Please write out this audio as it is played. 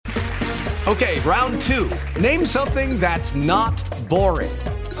Okay, round two. Name something that's not boring.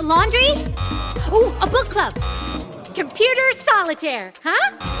 A laundry? Ooh, a book club. Computer solitaire,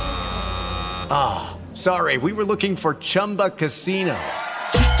 huh? Ah, sorry, we were looking for Chumba Casino.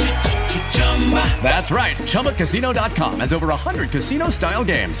 That's right, ChumbaCasino.com has over 100 casino-style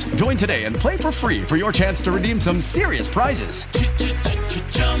games. Join today and play for free for your chance to redeem some serious prizes.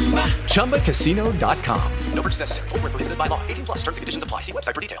 ChumbaCasino.com. No purchase necessary. Void where prohibited by law. 18 plus terms and conditions apply. See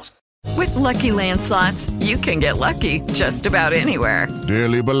website for details. With Lucky Land Slots, you can get lucky just about anywhere.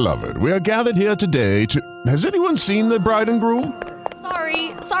 Dearly beloved, we are gathered here today to... Has anyone seen the bride and groom?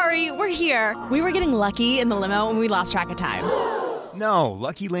 Sorry, we're here. We were getting lucky in the limo and we lost track of time. No,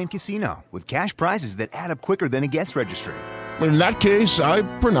 Lucky Land Casino, with cash prizes that add up quicker than a guest registry. In that case, I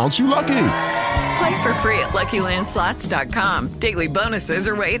pronounce you lucky. Play for free at LuckyLandSlots.com. Daily bonuses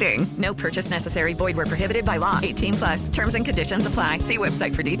are waiting. No purchase necessary. Void where prohibited by law. 18 plus. Terms and conditions apply. See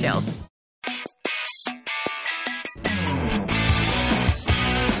website for details.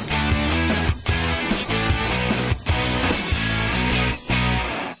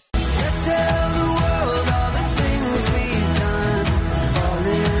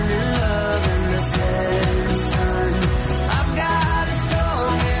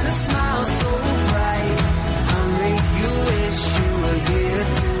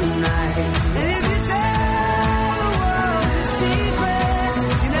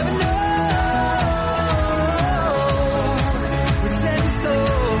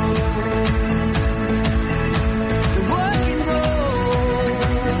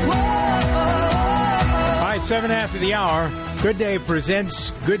 Seven after the hour, Good Day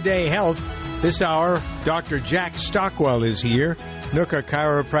presents Good Day Health. This hour, Dr. Jack Stockwell is here, NUCCA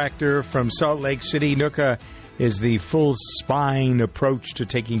chiropractor from Salt Lake City. NUCCA is the full spine approach to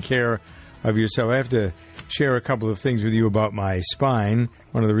taking care of yourself. I have to share a couple of things with you about my spine,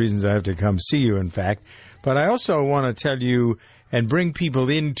 one of the reasons I have to come see you, in fact. But I also want to tell you and bring people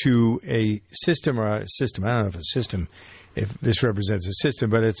into a system, I don't know if a system, if this represents a system,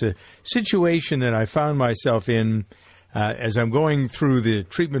 but it's a situation that I found myself in as I'm going through the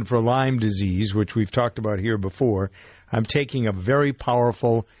treatment for Lyme disease, which we've talked about here before. I'm taking a very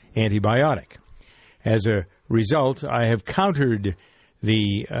powerful antibiotic. As a result, I have countered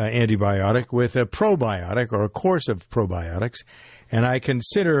the antibiotic with a probiotic or a course of probiotics, and I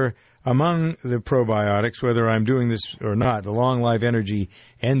consider among the probiotics, whether I'm doing this or not, the long life energy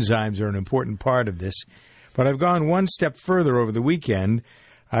enzymes are an important part of this. But I've gone one step further over the weekend.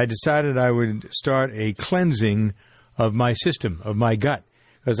 I decided I would start a cleansing of my system, of my gut,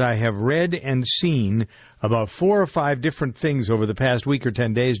 because I have read and seen about 4 or 5 different things over the past week or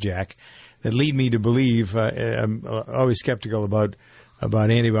 10 days, Jack, that lead me to believe I'm always skeptical about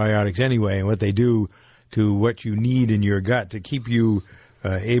antibiotics anyway and what they do to what you need in your gut to keep you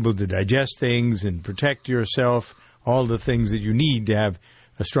able to digest things and protect yourself. All the things that you need to have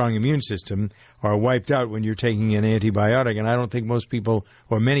a strong immune system are wiped out when you're taking an antibiotic. And I don't think most people,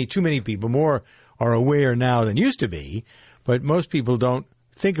 or too many people, more are aware now than used to be. But most people don't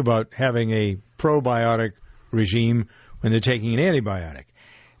think about having a probiotic regime when they're taking an antibiotic.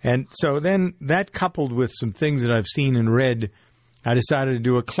 And so then that coupled with some things that I've seen and read, I decided to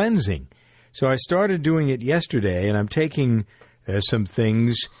do a cleansing. So I started doing it yesterday, and I'm taking some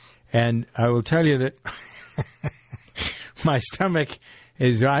things, and I will tell you that my stomach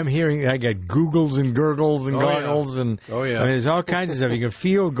is, I'm hearing, I get googles and gurgles and goggles, and I mean, there's all kinds of stuff you can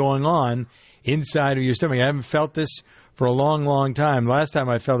feel going on inside of your stomach. I haven't felt this for a long, long time. Last time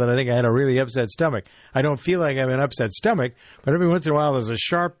I felt it, I think I had a really upset stomach. I don't feel like I have an upset stomach, but every once in a while there's a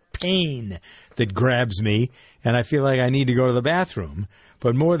sharp pain that grabs me, and I feel like I need to go to the bathroom.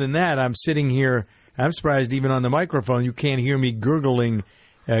 But more than that, I'm sitting here, I'm surprised even on the microphone you can't hear me gurgling.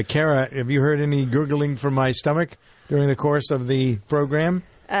 Kara, have you heard any gurgling from my stomach during the course of the program?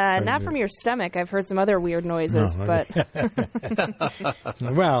 Not from your stomach. I've heard some other weird noises, but...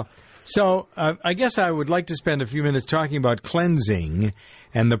 Well, so I guess I would like to spend a few minutes talking about cleansing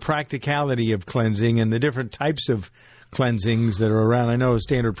and the practicality of cleansing and the different types of cleansings that are around. I know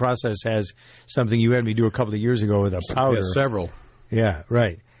Standard Process has something you had me do a couple of years ago with a powder. Yes, several. Yeah,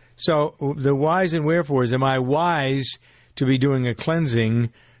 right. So the whys and wherefores, am I wise to be doing a cleansing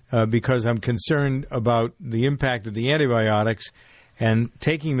because I'm concerned about the impact of the antibiotics and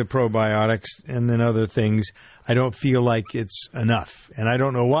taking the probiotics and then other things? I don't feel like it's enough. And I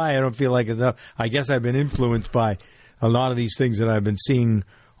don't know why I don't feel like it's enough. I guess I've been influenced by a lot of these things that I've been seeing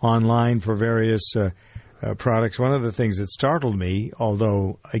online for various products. One of the things that startled me,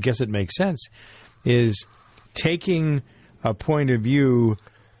 although I guess it makes sense, is taking a point of view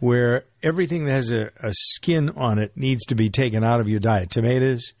where everything that has a skin on it needs to be taken out of your diet.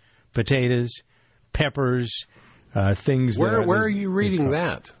 Tomatoes, potatoes, peppers, things. Where are you reading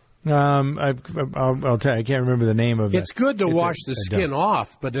that? I'll tell you, I can't remember the name of it. It's good to wash the skin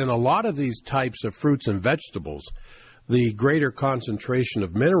off, but in a lot of these types of fruits and vegetables, the greater concentration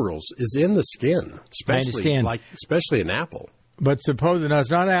of minerals is in the skin, especially an apple. But suppose it's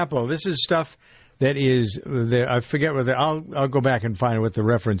not apple. This is stuff that is I forget whether I'll go back and find what the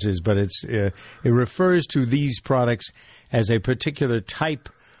reference is, but it refers to these products as a particular type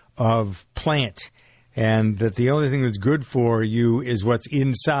of plant. And that the only thing that's good for you is what's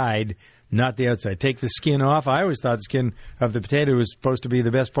inside, not the outside. Take the skin off. I always thought the skin of the potato was supposed to be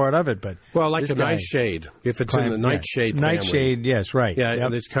the best part of it, but like a nightshade, if it's in the nightshade family. Nightshade, yes, right. Yeah,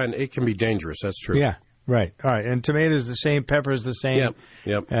 yep. It can be dangerous. That's true. Yeah, right. All right, and tomatoes the same, peppers the same.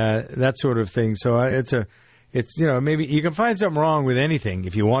 Yep. That sort of thing. So it's maybe you can find something wrong with anything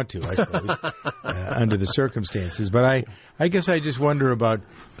if you want to, I suppose, under the circumstances. But I guess I just wonder about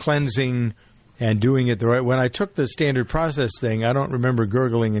cleansing and doing it the right. When I took the standard process thing, I don't remember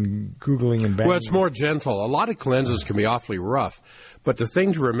gurgling and banging. Well, it's more gentle. A lot of cleanses can be awfully rough, but the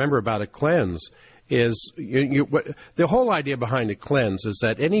thing to remember about a cleanse is the whole idea behind a cleanse is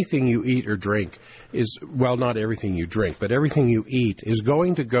that anything you eat or drink is, well, not everything you drink, but everything you eat is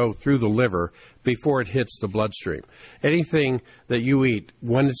going to go through the liver before it hits the bloodstream. Anything that you eat,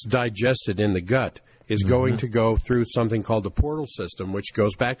 when it's digested in the gut, is going to go through something called the portal system, which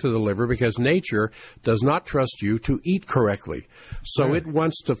goes back to the liver because nature does not trust you to eat correctly. So it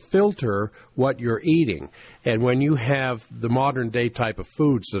wants to filter what you're eating. And when you have the modern day type of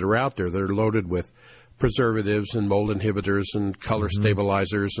foods that are out there that are loaded with preservatives and mold inhibitors and color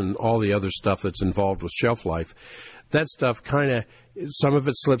stabilizers and all the other stuff that's involved with shelf life, that stuff some of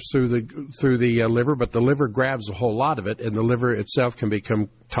it slips through the liver, but the liver grabs a whole lot of it, and the liver itself can become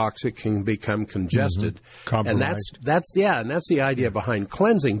toxic, can become congested, compromised. And that's the idea behind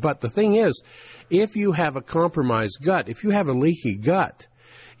cleansing. But the thing is, if you have a compromised gut, if you have a leaky gut,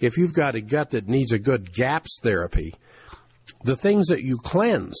 if you've got a gut that needs a good GAPS therapy, the things that you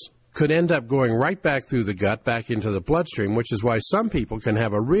cleanse could end up going right back through the gut, back into the bloodstream, which is why some people can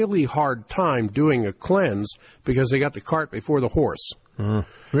have a really hard time doing a cleanse because they got the cart before the horse.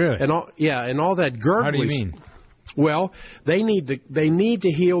 Really? And all that gurgling. How do you mean? Well, they need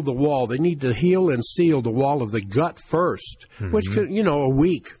to heal the wall. They need to heal and seal the wall of the gut first, which could,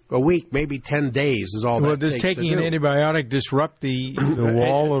 a week, maybe 10 days is all that takes to do. Does taking an antibiotic disrupt the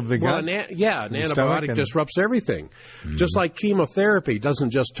wall of the gut? Well, an antibiotic disrupts everything. Just like chemotherapy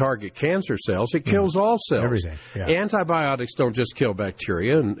doesn't just target cancer cells, it kills all cells. Everything. Yeah. Antibiotics don't just kill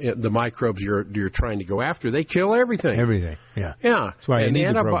bacteria and the microbes you're trying to go after. They kill everything. Everything, yeah. Yeah. That's why you need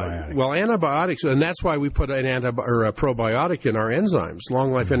the probiotic. Well, antibiotics, and that's why we put a probiotic in our enzymes.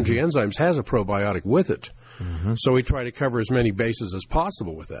 Long Life Energy Enzymes has a probiotic with it. So we try to cover as many bases as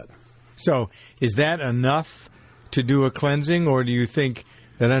possible with that. So is that enough to do a cleansing, or do you think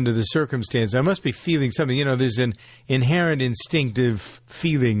that under the circumstance, I must be feeling something? There's an inherent instinctive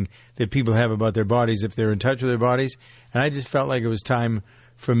feeling that people have about their bodies if they're in touch with their bodies, and I just felt like it was time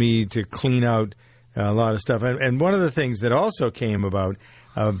for me to clean out a lot of stuff. And one of the things that also came about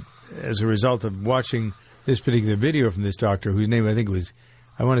as a result of watching this particular video from this doctor, whose name I think was,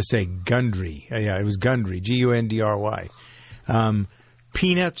 I want to say Gundry. Yeah, it was Gundry, Gundry.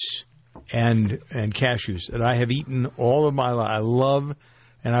 Peanuts and cashews that I have eaten all of my life. I love,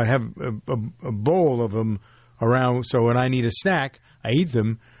 and I have a bowl of them around, so when I need a snack, I eat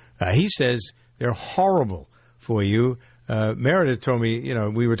them. He says they're horrible for you. Meredith told me,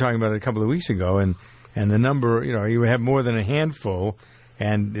 we were talking about it a couple of weeks ago, and the number, you have more than a handful,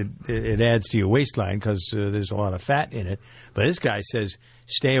 and it adds to your waistline because there's a lot of fat in it. But this guy says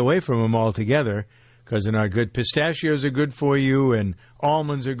stay away from them altogether because they're not good. Pistachios are good for you, and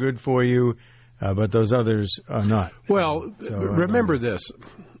almonds are good for you, but those others are not. Well, remember this,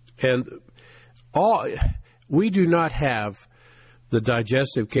 and we do not have the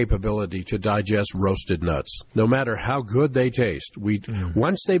digestive capability to digest roasted nuts, no matter how good they taste.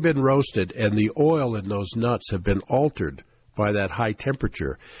 Once they've been roasted and the oil in those nuts have been altered by that high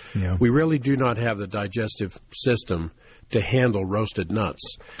temperature, we really do not have the digestive system to handle roasted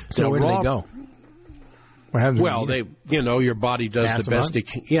nuts. So where do they go? What happens? Well, your body does the best it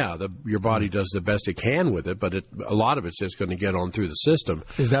can. Yeah, your body does the best it can with it, but a lot of it's just going to get on through the system.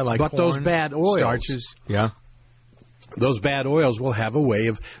 Is that like corn, those bad oils, starches? Yeah. Those bad oils will have a way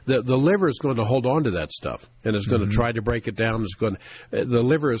of the liver is going to hold on to that stuff, and it's going to try to break it down. The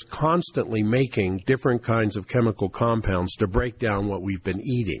liver is constantly making different kinds of chemical compounds to break down what we've been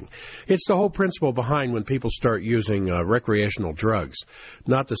eating. It's the whole principle behind when people start using recreational drugs,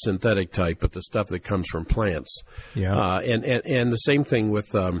 not the synthetic type, but the stuff that comes from plants. Yeah. And the same thing with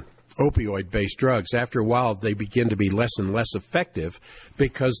opioid-based drugs, after a while they begin to be less and less effective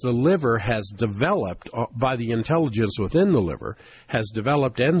because the liver has developed, by the intelligence within the liver, has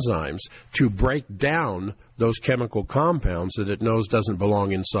developed enzymes to break down those chemical compounds that it knows doesn't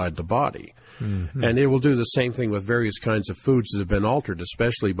belong inside the body. Mm-hmm. And it will do the same thing with various kinds of foods that have been altered,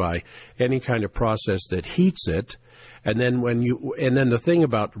 especially by any kind of process that heats it. And then the thing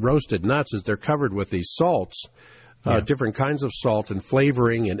about roasted nuts is they're covered with these salts, different kinds of salt and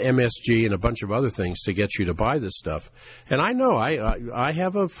flavoring and MSG and a bunch of other things to get you to buy this stuff. And I know I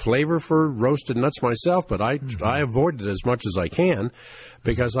have a flavor for roasted nuts myself, but I avoid it as much as I can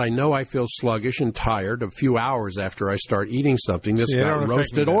because I know I feel sluggish and tired a few hours after I start eating something that's got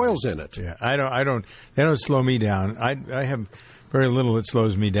roasted oils in it. Yeah, they don't slow me down. I have very little that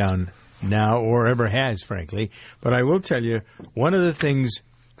slows me down now or ever has, frankly. But I will tell you, one of the things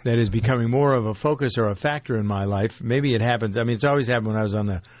that is becoming more of a focus or a factor in my life, maybe it happens, I mean, it's always happened when I was on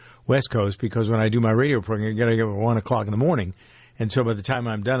the West Coast, because when I do my radio program, I got to get up at 1 o'clock in the morning. And so by the time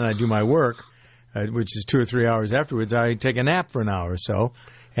I'm done and I do my work, which is 2 or 3 hours afterwards, I take a nap for an hour or so,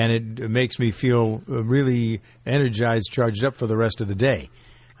 and it makes me feel really energized, charged up for the rest of the day.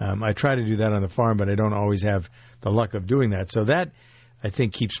 I try to do that on the farm, but I don't always have the luck of doing that. So that, I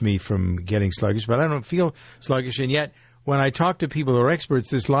think, keeps me from getting sluggish, but I don't feel sluggish. And yet, when I talk to people who are experts,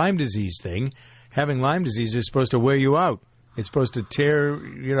 this Lyme disease thing, having Lyme disease is supposed to wear you out. It's supposed to tear,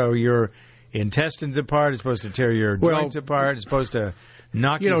 your intestines apart. It's supposed to tear your joints apart. It's supposed to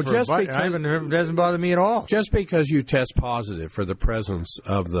knock you for a bite. It doesn't bother me at all. Just because you test positive for the presence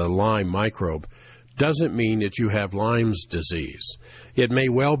of the Lyme microbe doesn't mean that you have Lyme's disease. It may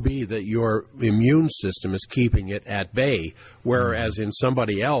well be that your immune system is keeping it at bay, whereas in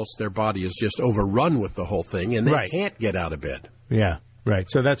somebody else, their body is just overrun with the whole thing, and they can't get out of bed. Yeah,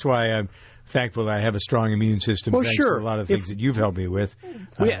 right. So that's why I'm thankful that I have a strong immune system. Well, thanks sure. to a lot of things that you've helped me with.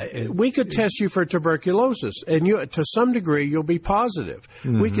 We could test you for tuberculosis, and to some degree, you'll be positive.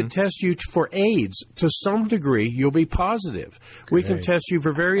 Mm-hmm. We could test you for AIDS. To some degree, you'll be positive. Great. We can test you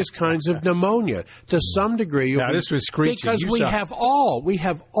for various kinds of pneumonia. To some degree, you'll be... this was screeching. Because we have all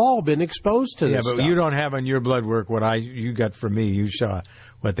been exposed to this stuff. Yeah, but you don't have on your blood work what you got from me. You saw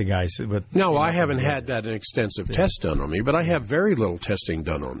what the guy said. No, I haven't had that an extensive test done on me, but I have very little testing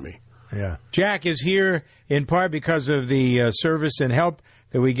done on me. Yeah. Jack is here in part because of the service and help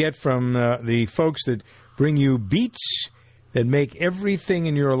that we get from the folks that bring you beets that make everything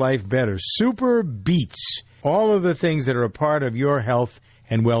in your life better. Super Beets. All of the things that are a part of your health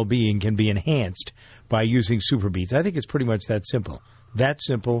and well-being can be enhanced by using Super Beets. I think it's pretty much that simple. That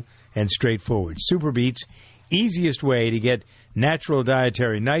simple and straightforward. Super Beets, easiest way to get natural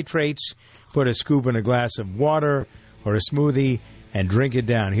dietary nitrates. Put a scoop in a glass of water or a smoothie and drink it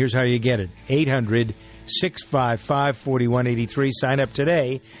down. Here's how you get it. 800-655-4183. Sign up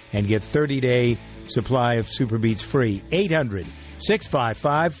today and get 30-day supply of Super Beets free.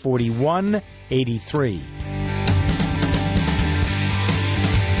 800-655-4183.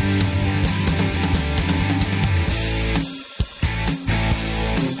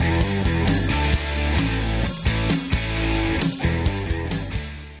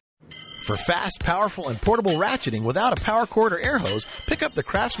 For fast, powerful, and portable ratcheting without a power cord or air hose, pick up the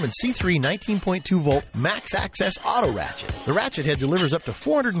Craftsman C3 19.2-volt Max Access Auto Ratchet. The ratchet head delivers up to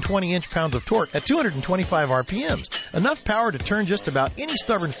 420 inch-pounds of torque at 225 RPMs, enough power to turn just about any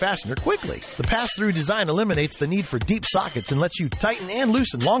stubborn fastener quickly. The pass-through design eliminates the need for deep sockets and lets you tighten and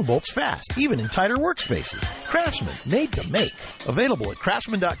loosen long bolts fast, even in tighter workspaces. Craftsman, made to make. Available at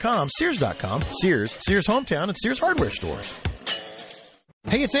Craftsman.com, Sears.com, Sears, Sears Hometown, and Sears Hardware stores.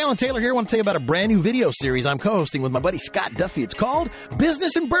 Hey, it's Alan Taylor here. I want to tell you about a brand new video series I'm co-hosting with my buddy Scott Duffy. It's called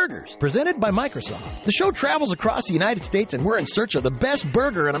Business and Burgers, presented by Microsoft. The show travels across the United States, and we're in search of the best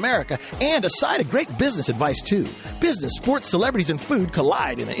burger in America and a side of great business advice, too. Business, sports, celebrities, and food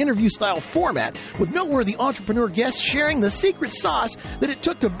collide in an interview-style format with noteworthy entrepreneur guests sharing the secret sauce that it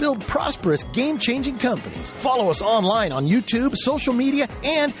took to build prosperous, game-changing companies. Follow us online on YouTube, social media,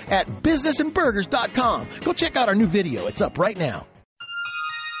 and at businessandburgers.com. Go check out our new video. It's up right now.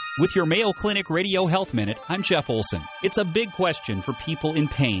 With your Mayo Clinic Radio Health Minute, I'm Jeff Olson. It's a big question for people in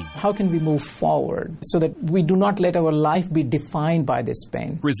pain. How can we move forward so that we do not let our life be defined by this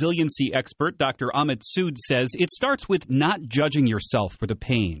pain? Resiliency expert Dr. Amit Sood says it starts with not judging yourself for the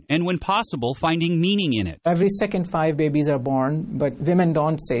pain and, when possible, finding meaning in it. Every second 5 babies are born, but women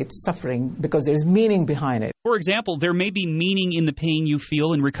don't say it's suffering because there's meaning behind it. For example, there may be meaning in the pain you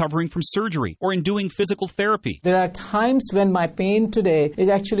feel in recovering from surgery or in doing physical therapy. There are times when my pain today is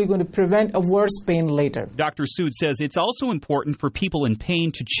actually actually going to prevent a worse pain later. Dr. Sood says it's also important for people in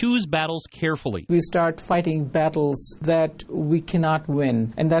pain to choose battles carefully. We start fighting battles that we cannot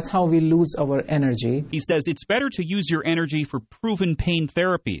win, and that's how we lose our energy. He says it's better to use your energy for proven pain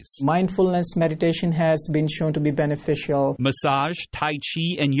therapies. Mindfulness meditation has been shown to be beneficial. Massage, Tai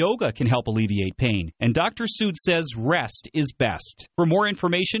Chi, and yoga can help alleviate pain. And Dr. Sood says rest is best. For more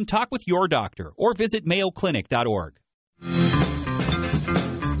information, talk with your doctor or visit mayoclinic.org.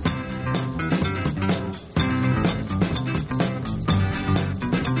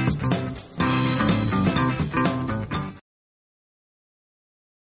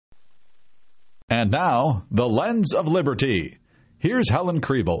 And now, the Lens of Liberty. Here's Helen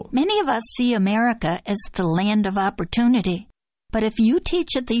Kriebel. Many of us see America as the land of opportunity. But if you teach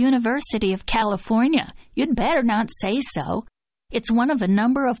at the University of California, you'd better not say so. It's one of a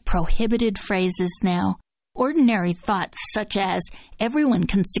number of prohibited phrases now. Ordinary thoughts such as, everyone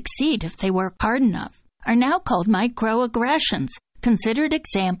can succeed if they work hard enough, are now called microaggressions, considered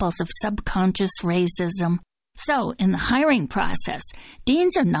examples of subconscious racism. So, in the hiring process,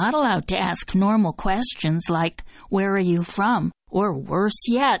 deans are not allowed to ask normal questions like, where are you from? Or worse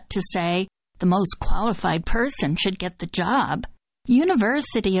yet, to say, the most qualified person should get the job.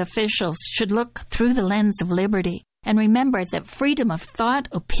 University officials should look through the lens of liberty and remember that freedom of thought,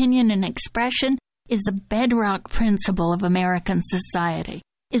 opinion, and expression is a bedrock principle of American society.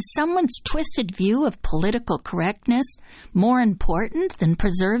 Is someone's twisted view of political correctness more important than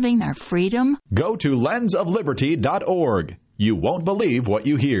preserving our freedom? Go to lensofliberty.org. You won't believe what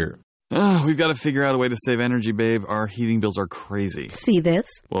you hear. We've got to figure out a way to save energy, babe. Our heating bills are crazy. See this?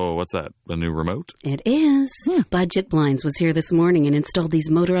 Whoa, what's that? A new remote? It is. Budget Blinds was here this morning and installed these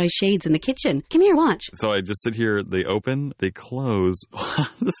motorized shades in the kitchen. Come here, watch. So I just sit here, they open, they close.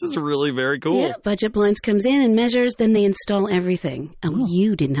 This is really very cool. Yeah, Budget Blinds comes in and measures, then they install everything. Oh,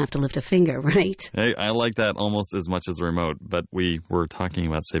 you didn't have to lift a finger, right? Hey, I like that almost as much as the remote, but we were talking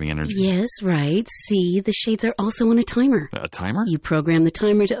about saving energy. Yes, right. See, the shades are also on a timer. A timer? You program the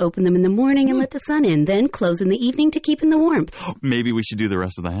timer to open them in the morning and let the sun in, then close in the evening to keep in the warmth. Maybe we should do the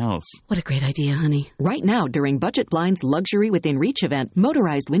rest of the house. What a great idea, honey. Right now, during Budget Blinds Luxury Within Reach event,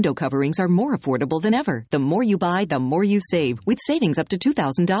 motorized window coverings are more affordable than ever. The more you buy, the more you save, with savings up to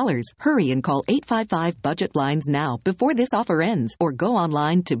 $2,000. Hurry and call 855-BUDGET-BLINDS now before this offer ends, or go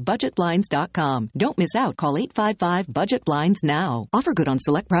online to budgetblinds.com. Don't miss out. Call 855-BUDGET-BLINDS now. Offer good on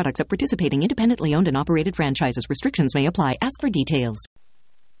select products at participating independently owned and operated franchises. Restrictions may apply. Ask for details.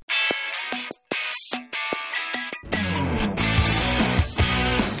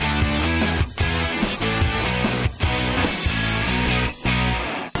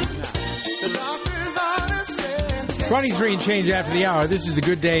 Twenty-three and change after the hour. This is the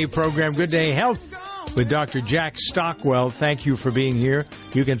Good Day program, Good Day Health, with Dr. Jack Stockwell. Thank you for being here.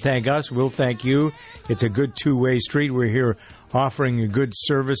 You can thank us. We'll thank you. It's a good two-way street. We're here offering a good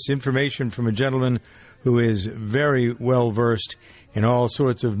service, information from a gentleman who is very well-versed in all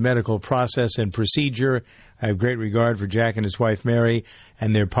sorts of medical process and procedure. I have great regard for Jack and his wife, Mary,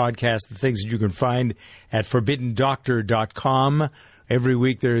 and their podcast, the things that you can find at ForbiddenDoctor.com. Every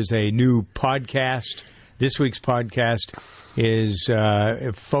week there is a new podcast. This week's podcast is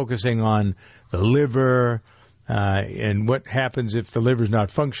focusing on the liver and what happens if the liver's not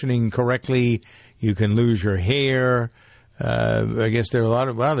functioning correctly. You can lose your hair. I guess there are a lot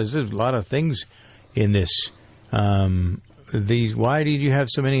of there's a lot of things in this. Why did you have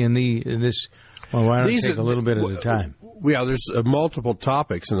so many in this? Well, why don't you take a little bit at a time? Yeah, there's multiple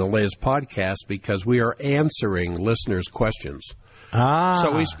topics in the latest podcast because we are answering listeners' questions.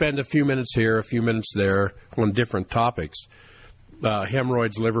 So we spend a few minutes here, a few minutes there on different topics.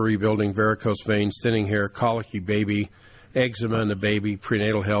 Hemorrhoids, liver rebuilding, varicose veins, thinning hair, colicky baby, eczema in the baby,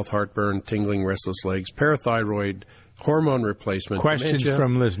 prenatal health, heartburn, tingling, restless legs, parathyroid, hormone replacement. Questions dementia.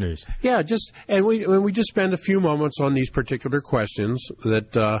 From listeners. Yeah, we just spend a few moments on these particular questions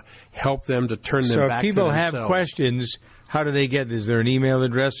that help them to turn them back to themselves. So if people have questions, how do they get this? Is there an email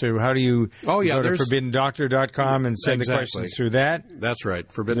address, or how do you go to ForbiddenDoctor.com and send the questions through that? That's right,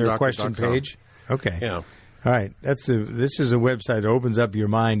 ForbiddenDoctor.com. Is there a question page? Okay. Yeah. All right. This is a website that opens up your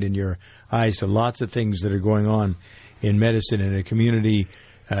mind and your eyes to lots of things that are going on in medicine in a community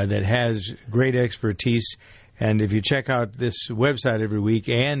that has great expertise. And if you check out this website every week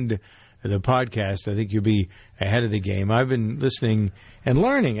and the podcast, I think you'll be ahead of the game. I've been listening and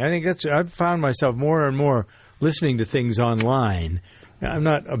learning. I think I've found myself more and more listening to things online. I'm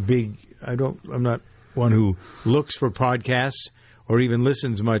not one who looks for podcasts or even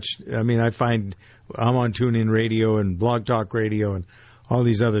listens much. I mean, I find I'm on TuneIn Radio and Blog Talk Radio and all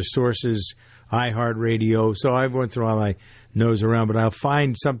these other sources. iHeartRadio. So every once in a while I nose around, but I'll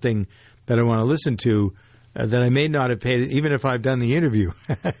find something that I want to listen to that I may not have paid, even if I've done the interview.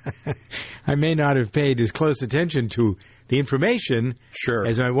 I may not have paid as close attention to the information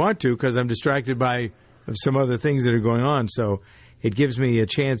as I want to because I'm distracted by some other things that are going on. So it gives me a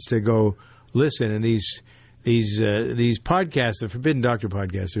chance to go listen. And these podcasts, the Forbidden Doctor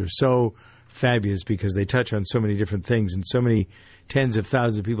podcasts, are so fabulous because they touch on so many different things, and so many tens of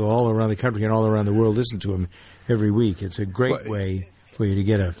thousands of people all around the country and all around the world listen to them every week. It's a great way for you to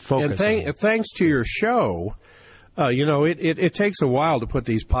get a focus. And thanks to your show, it takes a while to put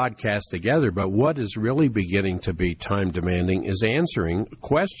these podcasts together, but what is really beginning to be time demanding is answering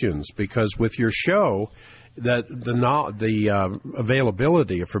questions, because with your show, the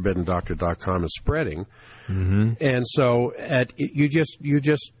availability of ForbiddenDoctor.com is spreading, and so you just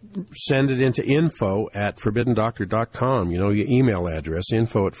send it into info@ForbiddenDoctor.com. Your email address,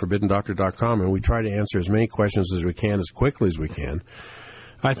 info@ForbiddenDoctor.com, and we try to answer as many questions as we can as quickly as we can.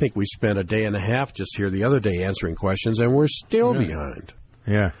 I think we spent a day and a half just here the other day answering questions, and we're still behind.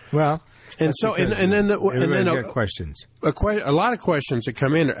 Yeah, well. And so, and then questions. A lot of questions that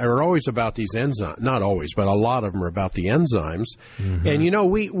come in are always about these enzymes. Not always, but a lot of them are about the enzymes. And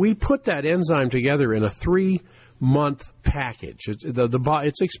we put that enzyme together in a 3-month package.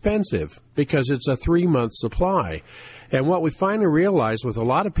 It's expensive because it's a 3-month supply. And what we finally realized with a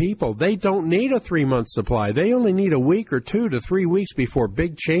lot of people, they don't need a 3-month supply. They only need a week or 2 to 3 weeks before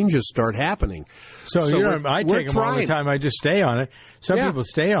big changes start happening. So I take them all the time. I just stay on it. Some people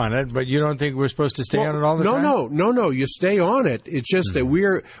stay on it, but you don't think we're supposed to stay on it all the time? No. You stay on it. It's just that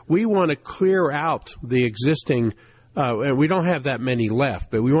we want to clear out the existing. And we don't have that many left,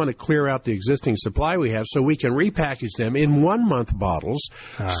 but we want to clear out the existing supply we have so we can repackage them in 1-month bottles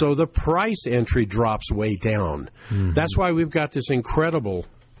so the price entry drops way down. That's why we've got this incredible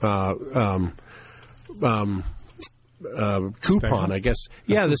coupon, I guess.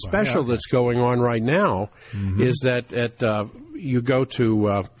 Yeah, the special that's going on right now is that you go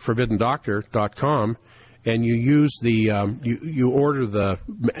to ForbiddenDoctor.com and you use you order the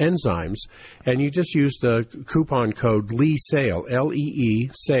enzymes, and you just use the coupon code LEESALE, LEE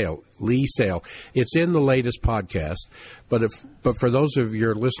SALE, Lee Sale. It's in the latest podcast, but for those of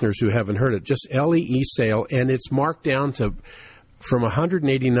your listeners who haven't heard it, just LEE Sale, and it's marked down to from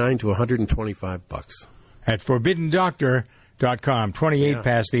 $189 to $125 at ForbiddenDoctor.com. 28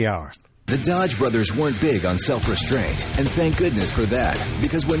 past the hour. The Dodge brothers weren't big on self-restraint, and thank goodness for that,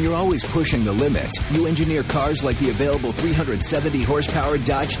 because when you're always pushing the limits, you engineer cars like the available 370-horsepower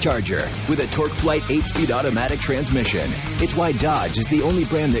Dodge Charger with a TorqueFlite 8-speed automatic transmission. It's why Dodge is the only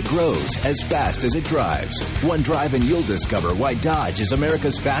brand that grows as fast as it drives. One drive and you'll discover why Dodge is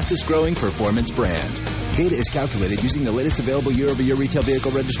America's fastest-growing performance brand. Data is calculated using the latest available year-over-year retail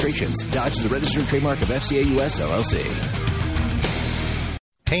vehicle registrations. Dodge is a registered trademark of FCA US LLC.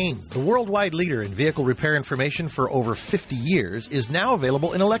 Haynes, the worldwide leader in vehicle repair information for over 50 years, is now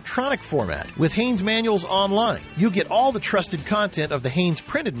available in electronic format. With Haynes Manuals Online, you get all the trusted content of the Haynes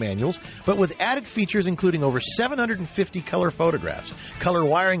printed manuals, but with added features including over 750 color photographs, color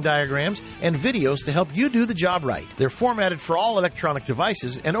wiring diagrams, and videos to help you do the job right. They're formatted for all electronic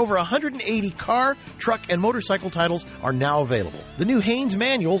devices, and over 180 car, truck, and motorcycle titles are now available. The new Haynes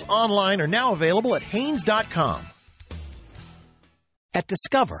Manuals Online are now available at Haynes.com. At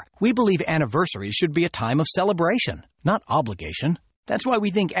Discover, we believe anniversaries should be a time of celebration, not obligation. That's why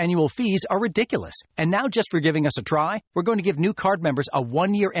we think annual fees are ridiculous. And now, just for giving us a try, we're going to give new card members a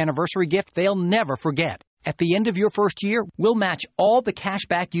 1-year anniversary gift they'll never forget. At the end of your first year, we'll match all the cash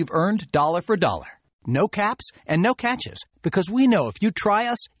back you've earned dollar for dollar. No caps and no catches, because we know if you try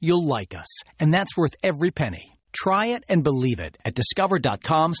us, you'll like us. And that's worth every penny. Try it and believe it at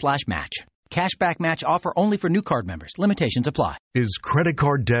discover.com/match. Cashback match offer only for new card members. Limitations apply. Is credit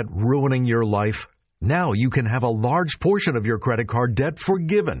card debt ruining your life? Now you can have a large portion of your credit card debt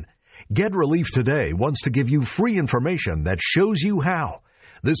forgiven. Get Relief Today wants to give you free information that shows you how.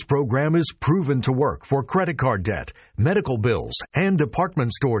 This program is proven to work for credit card debt, medical bills, and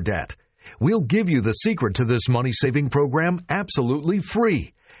department store debt. We'll give you the secret to this money-saving program absolutely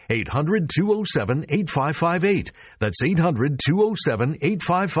free. 800-207-8558. That's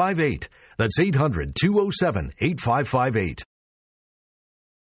 800-207-8558. That's 800-207-8558.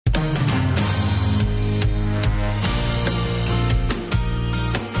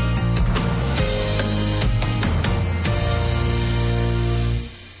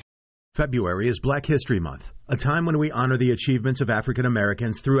 February is Black History Month, a time when we honor the achievements of African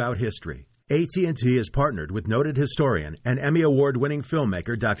Americans throughout history. AT&T has partnered with noted historian and Emmy Award-winning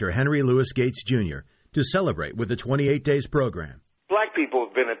filmmaker Dr. Henry Louis Gates, Jr. to celebrate with the 28 Days program. Black people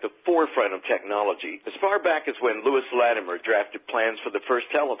have been at the forefront of technology as far back as when Lewis Latimer drafted plans for the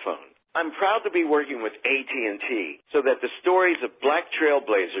first telephone. I'm proud to be working with AT&T so that the stories of Black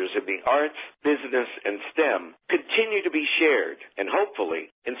trailblazers in the arts, business, and STEM continue to be shared and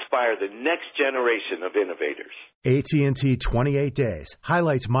hopefully inspire the next generation of innovators. AT&T 28 Days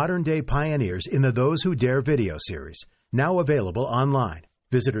highlights modern-day pioneers in the Those Who Dare video series, now available online.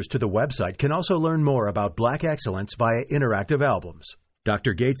 Visitors to the website can also learn more about Black excellence via interactive albums.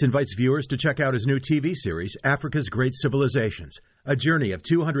 Dr. Gates invites viewers to check out his new TV series, Africa's Great Civilizations, a journey of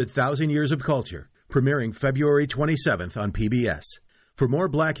 200,000 years of culture, premiering February 27th on PBS. For more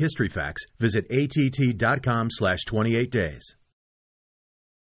Black history facts, visit att.com/28days.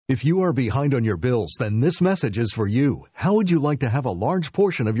 If you are behind on your bills, then this message is for you. How would you like to have a large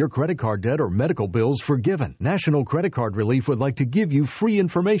portion of your credit card debt or medical bills forgiven? National Credit Card Relief would like to give you free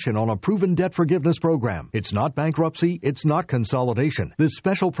information on a proven debt forgiveness program. It's not bankruptcy. It's not consolidation. This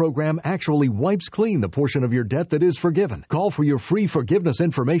special program actually wipes clean the portion of your debt that is forgiven. Call for your free forgiveness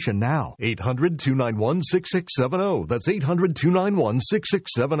information now. 800-291-6670. That's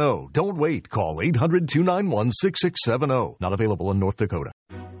 800-291-6670. Don't wait. Call 800-291-6670. Not available in North Dakota.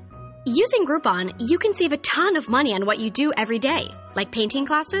 Using Groupon, you can save a ton of money on what you do every day, like painting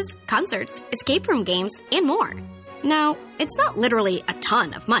classes, concerts, escape room games, and more. Now, it's not literally a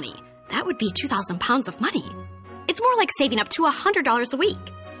ton of money. That would be 2,000 pounds of money. It's more like saving up to $100 a week.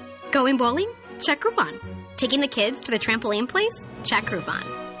 Going bowling? Check Groupon. Taking the kids to the trampoline place? Check Groupon.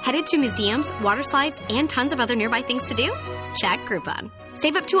 Headed to museums, water slides, and tons of other nearby things to do? Check Groupon.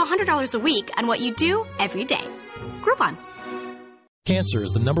 Save up to $100 a week on what you do every day. Groupon. Cancer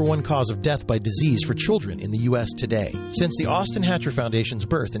is the #1 cause of death by disease for children in the U.S. today. Since the Austin Hatcher Foundation's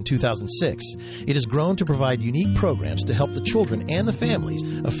birth in 2006, it has grown to provide unique programs to help the children and the families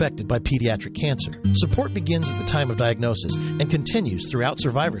affected by pediatric cancer. Support begins at the time of diagnosis and continues throughout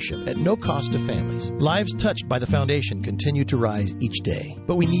survivorship at no cost to families. Lives touched by the foundation continue to rise each day.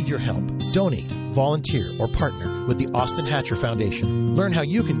 But we need your help. Donate, volunteer, or partner with the Austin Hatcher Foundation. Learn how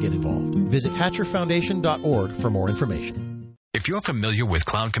you can get involved. Visit hatcherfoundation.org for more information. If you're familiar with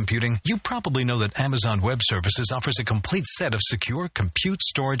cloud computing, you probably know that Amazon Web Services offers a complete set of secure compute,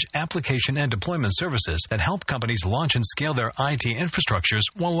 storage, application, and deployment services that help companies launch and scale their IT infrastructures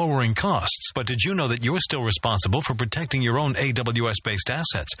while lowering costs. But did you know that you're still responsible for protecting your own AWS-based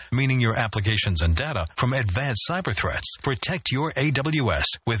assets, meaning your applications and data, from advanced cyber threats? Protect your AWS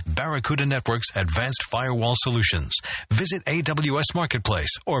with Barracuda Network's advanced firewall solutions. Visit AWS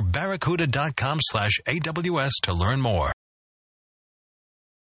Marketplace or barracuda.com/AWS to learn more.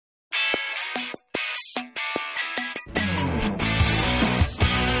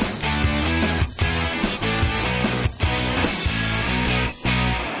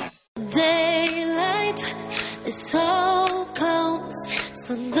 Daylight is so close,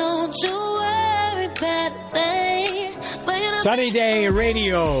 so don't you worry about a thing. Sunny Day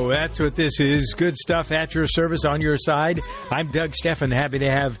Radio, that's what this is. Good stuff at your service, on your side. I'm Doug Steffen, happy to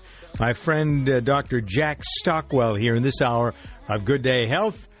have my friend Dr. Jack Stockwell here in this hour of Good Day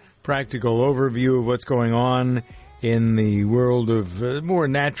Health. Practical overview of what's going on in the world of more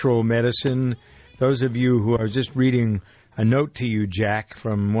natural medicine. Those of you who are just reading a note to you, Jack,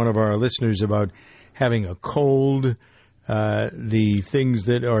 from one of our listeners about having a cold, the things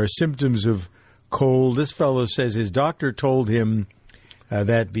that are symptoms of cold. This fellow says his doctor told him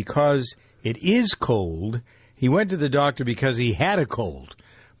that because it is cold, he went to the doctor because he had a cold.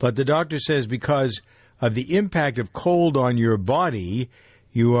 But the doctor says because of the impact of cold on your body,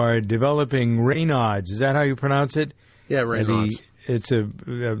 you are developing Raynaud's. Is that how you pronounce it? Yeah, Raynaud's. It's an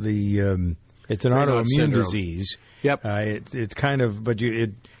autoimmune disease. Yep. It's kind of, but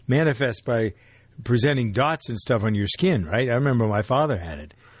it manifests by presenting dots and stuff on your skin, right? I remember my father had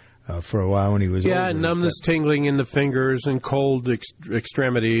it for a while when he was older. Yeah, numbness, tingling in the fingers, and cold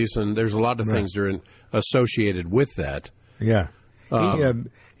extremities, and there's a lot of things that are associated with that. Yeah.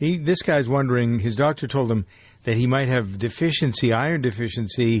 This guy's wondering, his doctor told him that he might have iron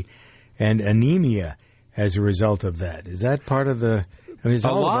deficiency, and anemia as a result of that. Is that part of the... I mean, it's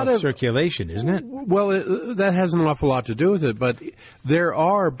all about circulation, isn't it? Well, that has an awful lot to do with it, but there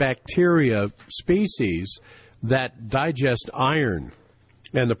are bacteria species that digest iron.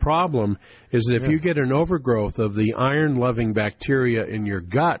 And the problem is that if you get an overgrowth of the iron-loving bacteria in your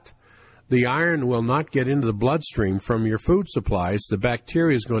gut, the iron will not get into the bloodstream from your food supplies. The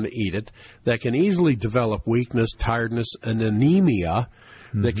bacteria is going to eat it. That can easily develop weakness, tiredness, and anemia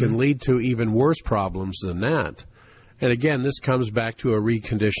that can lead to even worse problems than that. And again, this comes back to a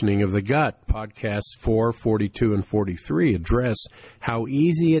reconditioning of the gut. Podcasts 4, 42, and 43 address how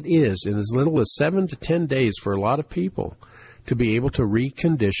easy it is in as little as 7 to 10 days for a lot of people to be able to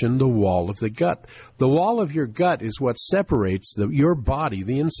recondition the wall of the gut. The wall of your gut is what separates your body,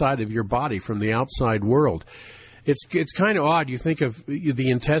 the inside of your body, from the outside world. It's kind of odd. You think of the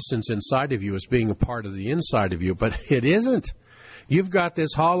intestines inside of you as being a part of the inside of you, but it isn't. You've got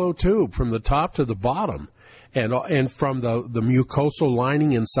this hollow tube from the top to the bottom, and from the mucosal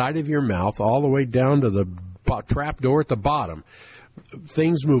lining inside of your mouth all the way down to the trap door at the bottom.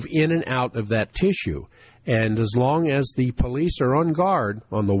 Things move in and out of that tissue. And as long as the police are on guard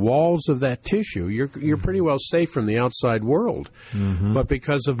on the walls of that tissue, you're pretty well safe from the outside world. Mm-hmm. But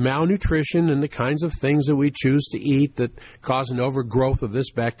because of malnutrition and the kinds of things that we choose to eat that cause an overgrowth of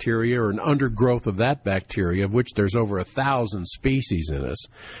this bacteria or an undergrowth of that bacteria, of which there's over 1,000 species in us,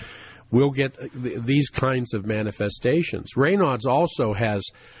 we'll get these kinds of manifestations. Raynaud's also has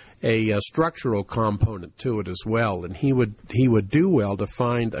a structural component to it as well, and he would do well to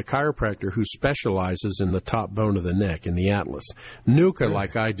find a chiropractor who specializes in the top bone of the neck, in the atlas. NUCCA,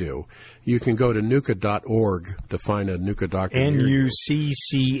 like I do, you can go to nucca.org to find a NUCCA doctor.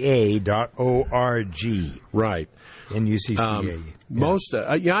 NUCCA.org. Right. NUCCA. Most,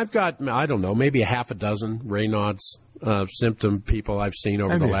 I've got, I don't know, maybe a half a dozen Raynaud's symptom people I've seen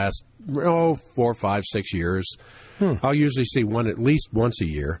over the last 4, 5, 6 years. I'll usually see one at least once a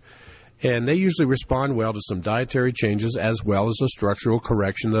year, and they usually respond well to some dietary changes as well as a structural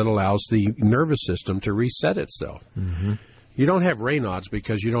correction that allows the nervous system to reset itself. Mm-hmm. You don't have Raynaud's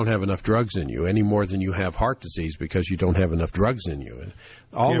because you don't have enough drugs in you, any more than you have heart disease because you don't have enough drugs in you. And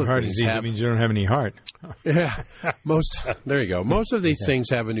all of heart these disease, that means you don't have any heart. Yeah, there you go. Most of these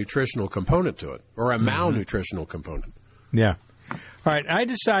things have a nutritional component to it, or a malnutritional component. Yeah. All right, I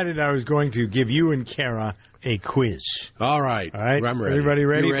decided I was going to give you and Kara a quiz. All right. I'm ready. Everybody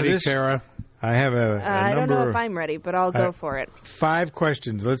ready, you ready for this? Kara? I have a I don't know if I'm ready, but I'll go for it. 5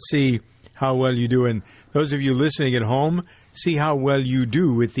 questions. Let's see how well you do. And those of you listening at home, see how well you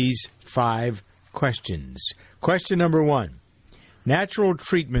do with these 5 questions. Question number 1. Natural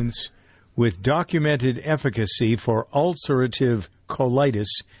treatments with documented efficacy for ulcerative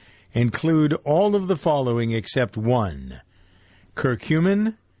colitis include all of the following except one: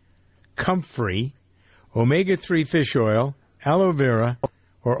 curcumin, comfrey, omega-3 fish oil, aloe vera,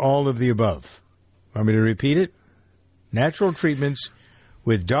 or all of the above. Want me to repeat it? Natural treatments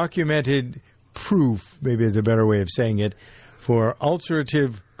with documented proof, maybe is a better way of saying it, for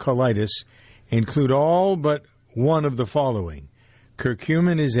ulcerative colitis include all but one of the following.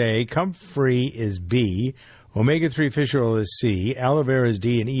 Curcumin is A, comfrey is B, omega-3 fish oil is C, aloe vera is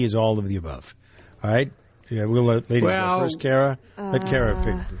D, and E is all of the above. All right? Yeah, we'll let ladies go first. Kara? Let Kara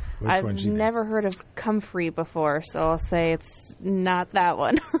pick which I've one she thinks. never heard of comfrey before, so I'll say it's not that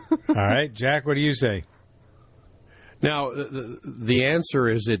one. All right. Jack, what do you say? Now, the answer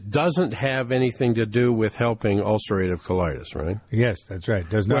is it doesn't have anything to do with helping ulcerative colitis, right? Yes, that's right.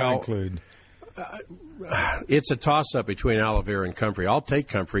 Does not include. It's a toss-up between aloe vera and comfrey. I'll take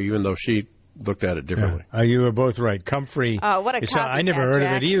comfrey, even though she looked at it differently. Yeah. You were both right. Comfrey. What a copycat, I never heard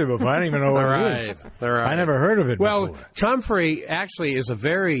Jack. of it either before. I don't even know what it is. I never heard of it before. Comfrey actually is a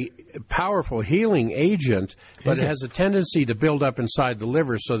very powerful healing agent, but it has a tendency to build up inside the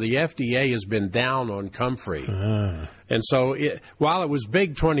liver, so the FDA has been down on comfrey. And so while it was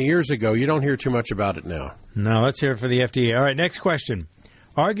big 20 years ago, you don't hear too much about it now. No, let's hear it for the FDA. All right, next question.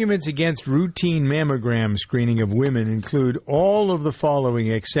 Arguments against routine mammogram screening of women include all of the following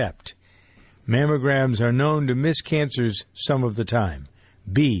except: mammograms are known to miss cancers some of the time.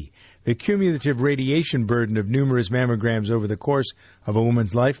 B, the cumulative radiation burden of numerous mammograms over the course of a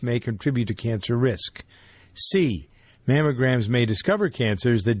woman's life may contribute to cancer risk. C, mammograms may discover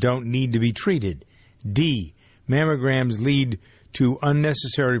cancers that don't need to be treated. D, mammograms lead to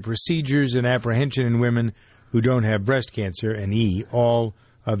unnecessary procedures and apprehension in women who don't have breast cancer. And E, all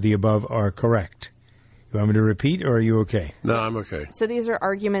of the above are correct. You want me to repeat, or are you okay? No, I'm okay. So these are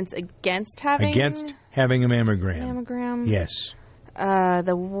arguments against having a mammogram. Mammogram? Yes.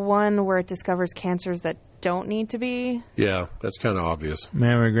 The one where it discovers cancers that don't need to be? Yeah, that's kind of obvious.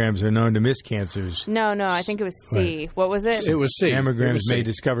 Mammograms are known to miss cancers. No, I think it was C. Right. What was it? It was C. Mammograms was C. may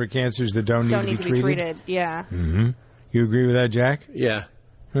discover cancers that don't need to be treated. Yeah. Mm-hmm. You agree with that, Jack? Yeah.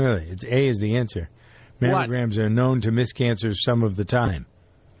 Really? It's A is the answer. Mammograms are known to miss cancers some of the time.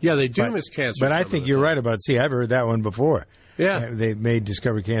 Yeah, they do miss cancers. But I think you're right about C. I've heard that one before. Yeah. They may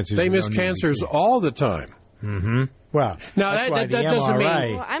discover cancers. They miss cancers all the time. Mm-hmm. Well, now that doesn't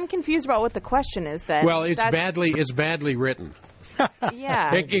mean. Well, I'm confused about what the question is then. Well, it's badly written.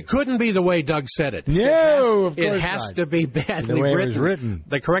 Yeah. It couldn't be the way Doug said it. No, of course it has not. to be badly the way written. It was written.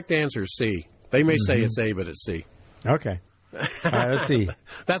 The correct answer is C. They may say it's A, but it's C. Okay. All right, let's see.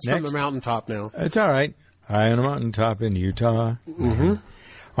 That's from the mountaintop now. It's all right. high on a mountaintop in Utah. Mm-hmm.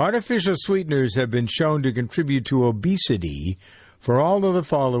 Artificial sweeteners have been shown to contribute to obesity for all of the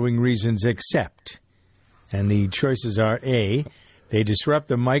following reasons except, and the choices are A, they disrupt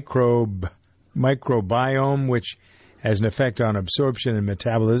the microbiome, which has an effect on absorption and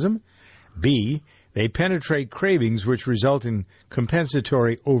metabolism. B, they penetrate cravings, which result in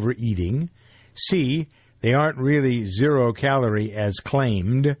compensatory overeating. C, they aren't really zero-calorie as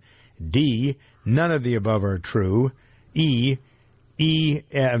claimed. D, none of the above are true. E,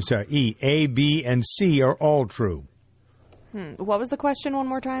 A, B, and C are all true. What was the question one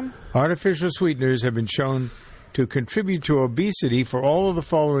more time? Artificial sweeteners have been shown to contribute to obesity for all of the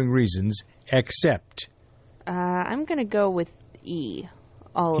following reasons, except... I'm going to go with E,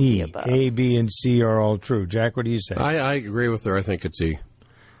 all of E, the above. A, B, and C are all true. Jack, what do you say? I agree with her. I think it's E.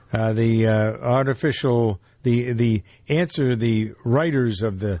 The answer the writers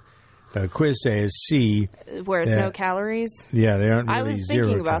of the quiz say is C. Where it's no calories? Yeah, they aren't really I was zero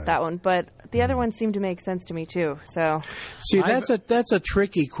thinking about calories. that one, but the other one seemed to make sense to me, too. So, See, that's a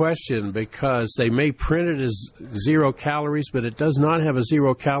tricky question because they may print it as 0 calories, but it does not have a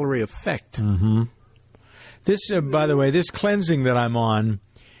 0-calorie effect. Mm-hmm. This, by the way, this cleansing that I'm on,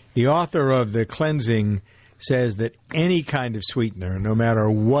 the author of the cleansing says that any kind of sweetener, no matter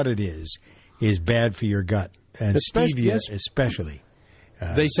what it is bad for your gut, and stevia especially.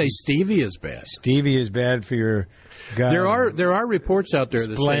 They say stevia is bad. Stevia is bad for your gut. There are reports out there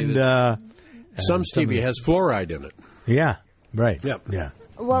that say that some stevia has fluoride in it. Yeah, right. Yep. Yeah.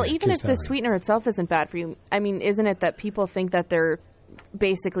 well, even if the sweetener itself isn't bad for you, I mean, isn't it that people think that they're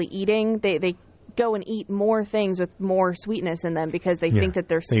basically eating? They go and eat more things with more sweetness in them because they think that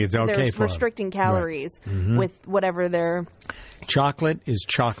they're restricting calories with whatever they're... Chocolate is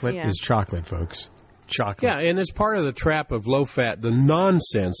chocolate, folks. Chocolate. Yeah, and it's part of the trap of low-fat, the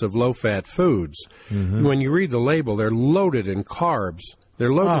nonsense of low-fat foods. Mm-hmm. When you read the label, they're loaded in carbs.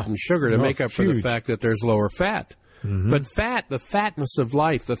 They're loaded in sugar to make up for the fact that there's lower fat. Mm-hmm. But fat, the fatness of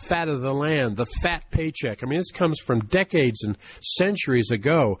life, the fat of the land, the fat paycheck, I mean, this comes from decades and centuries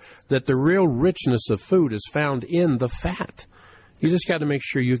ago that the real richness of food is found in the fat. You just got to make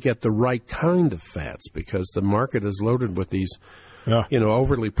sure you get the right kind of fats because the market is loaded with these,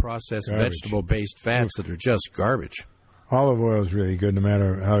 overly processed vegetable-based fats that are just garbage. Olive oil is really good no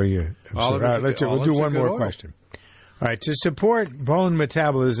matter how you... We'll do one more question. All right, to support bone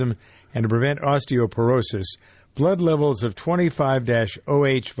metabolism and to prevent osteoporosis, blood levels of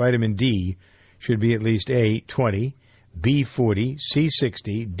 25-OH vitamin D should be at least A, 20, B, 40, C,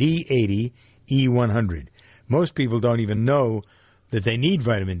 60, D, 80, E, 100. Most people don't even know that they need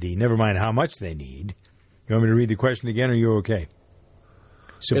vitamin D, never mind how much they need. You want me to read the question again, or are you okay?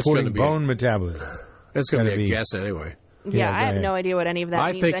 Supporting bone metabolism. It's going to be a guess anyway. Yeah, I have no idea what any of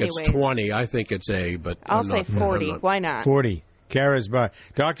that means anyways. It's 20. I think it's A, but... I'll say 40. Why not? 40. Kara's by.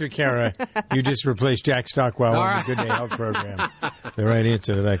 Dr. Kara, you just replaced Jack Stockwell on the Good Day Health program. The right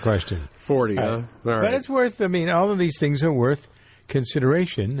answer to that question. 40, huh? All right. But it's worth, all of these things are worth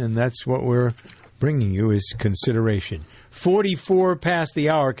consideration, and that's what we're bringing you is consideration. 44 past the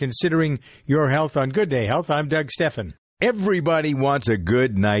hour, considering your health on Good Day Health. I'm Doug Steffen. Everybody wants a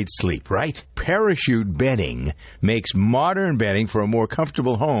good night's sleep, right? Parachute Bedding makes modern bedding for a more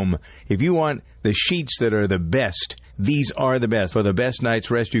comfortable home. If you want the sheets that are the best, these are the best for the best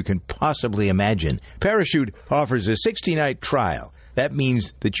night's rest you can possibly imagine. Parachute offers a 60-night trial. That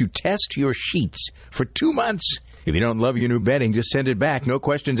means that you test your sheets for 2 months. If you don't love your new bedding, just send it back. No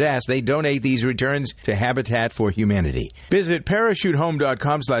questions asked. They donate these returns to Habitat for Humanity. Visit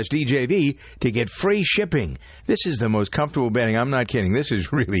parachutehome.com/DJV to get free shipping. This is the most comfortable bedding. I'm not kidding. This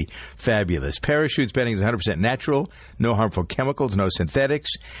is really fabulous. Parachute's bedding is 100% natural, no harmful chemicals, no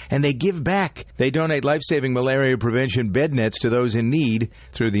synthetics, and they give back. They donate life-saving malaria prevention bed nets to those in need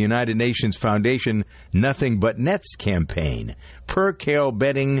through the United Nations Foundation Nothing But Nets campaign. Percale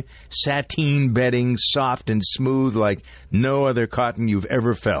bedding, sateen bedding, soft and smooth like no other cotton you've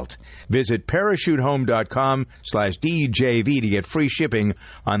ever felt. Visit parachutehome.com/DJV to get free shipping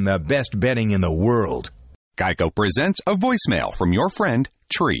on the best bedding in the world. Geico presents a voicemail from your friend,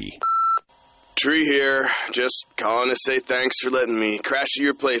 Tree. Tree here. Just calling to say thanks for letting me crash at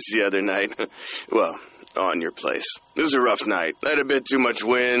your place the other night. Well, on your place. It was a rough night. I had a bit too much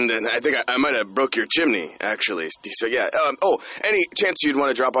wind, and I think I might have broke your chimney, actually. So, yeah. Any chance you'd want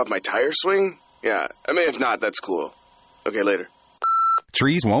to drop off my tire swing? Yeah. I mean, if not, that's cool. Okay, later.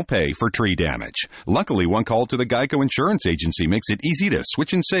 Trees won't pay for tree damage. Luckily, one call to the Geico Insurance Agency makes it easy to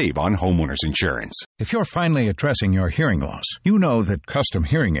switch and save on homeowners insurance. If you're finally addressing your hearing loss, you know that custom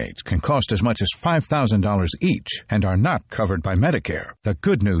hearing aids can cost as much as $5,000 each and are not covered by Medicare. The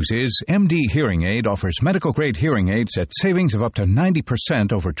good news is MD Hearing Aid offers medical-grade hearing aids at savings of up to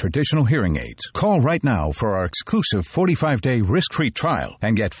 90% over traditional hearing aids. Call right now for our exclusive 45-day risk-free trial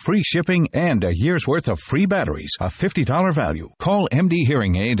and get free shipping and a year's worth of free batteries, a $50 value. Call MD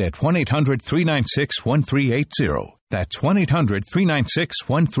Hearing Aid at 1-800-396-1380. That's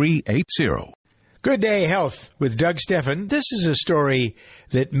 1-800-396-1380. Good Day Health with Doug Steffen. This is a story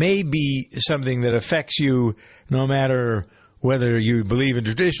that may be something that affects you no matter whether you believe in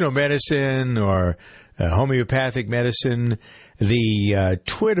traditional medicine or homeopathic medicine. The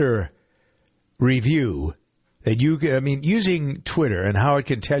Twitter review that using Twitter and how it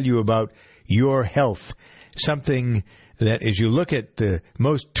can tell you about your health, something that as you look at the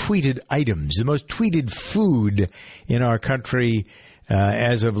most tweeted items, the most tweeted food in our country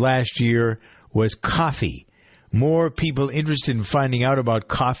as of last year was coffee. More people interested in finding out about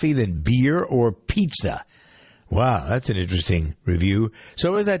coffee than beer or pizza. Wow, that's an interesting review.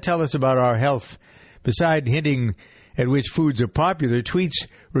 So what does that tell us about our health? Besides hinting at which foods are popular, tweets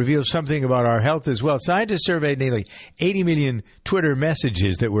reveal something about our health as well. Scientists surveyed nearly 80 million Twitter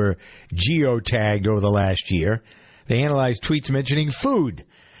messages that were geotagged over the last year. They analyzed tweets mentioning food.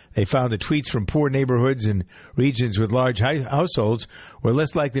 They found that tweets from poor neighborhoods and regions with large households were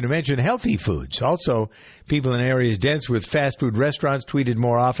less likely to mention healthy foods. Also, people in areas dense with fast food restaurants tweeted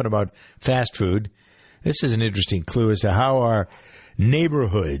more often about fast food. This is an interesting clue as to how our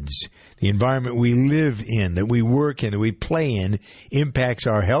neighborhoods, the environment we live in, that we work in, that we play in, impacts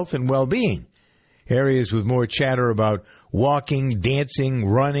our health and well-being. Areas with more chatter about walking, dancing,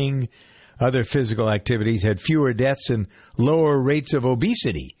 running, other physical activities had fewer deaths and lower rates of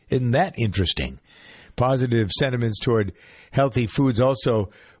obesity. Isn't that interesting? Positive sentiments toward healthy foods also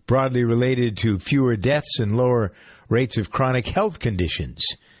broadly related to fewer deaths and lower rates of chronic health conditions.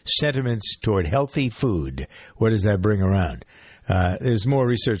 Sentiments toward healthy food. What does that bring around? There's more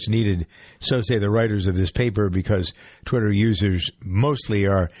research needed, so say the writers of this paper, because Twitter users mostly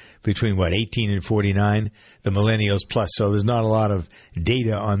are between, 18 and 49, the millennials plus, so there's not a lot of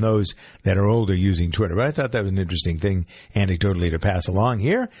data on those that are older using Twitter. But I thought that was an interesting thing, anecdotally, to pass along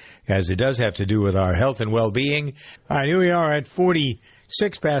here, as it does have to do with our health and well-being. All right, here we are at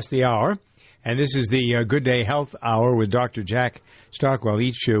 46 past the hour, and this is the Good Day Health Hour with Dr. Jack Stockwell.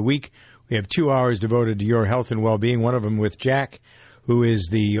 Each week, we have 2 hours devoted to your health and well-being, one of them with Jack, who is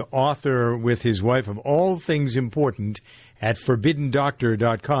the author with his wife of All Things Important at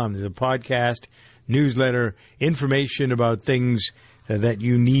ForbiddenDoctor.com. There's a podcast, newsletter, information about things that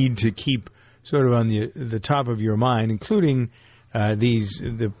you need to keep sort of on the top of your mind, including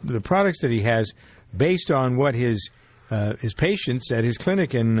the products that he has based on what his patients at his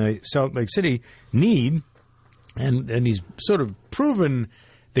clinic in Salt Lake City need, and he's sort of proven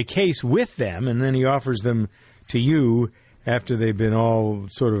the case with them, and then he offers them to you after they've been all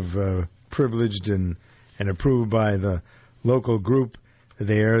sort of privileged and approved by the local group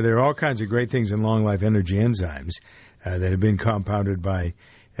there. There are all kinds of great things in Long Life Energy enzymes that have been compounded by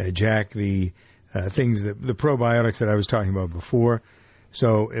Jack, the things, the probiotics that I was talking about before.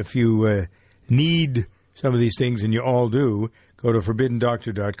 So if you need some of these things, and you all do, go to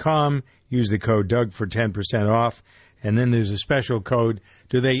ForbiddenDoctor.com, use the code Doug for 10% off. And then there's a special code.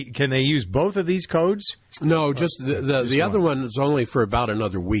 Can they use both of these codes? No, just the other one is only for about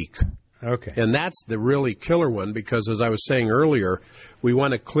another week. Okay. And that's the really killer one, because as I was saying earlier, we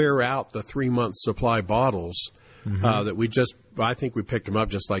want to clear out the 3-month supply bottles that I think we picked them up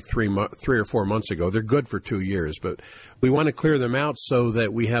just like 3 or 4 months ago. They're good for 2 years, but we want to clear them out so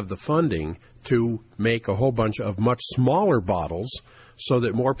that we have the funding to make a whole bunch of much smaller bottles, so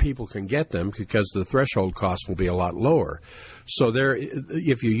that more people can get them, because the threshold cost will be a lot lower. So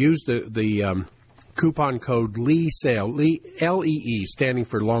if you use the coupon code LEE-SALE, LEE standing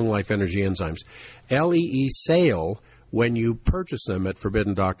for Long Life Energy Enzymes, LEE-SALE, when you purchase them at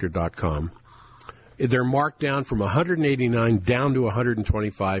ForbiddenDoctor.com, they're marked down from $189 down to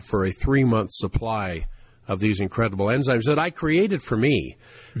 $125 for a 3-month supply of these incredible enzymes that I created for me.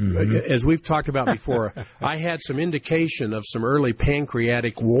 As we've talked about before, I had some indication of some early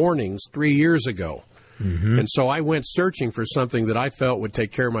pancreatic warnings 3 years ago. And so I went searching for something that I felt would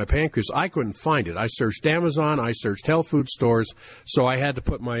take care of my pancreas. I couldn't find it. I searched Amazon, I searched health food stores, so I had to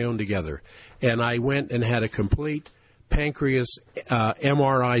put my own together. And I went and had a complete pancreas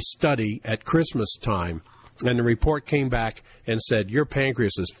MRI study at Christmas time. And the report came back and said, your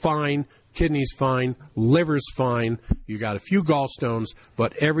pancreas is fine, kidney's fine, liver's fine, you got a few gallstones,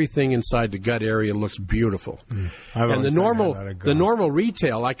 but everything inside the gut area looks beautiful. And the normal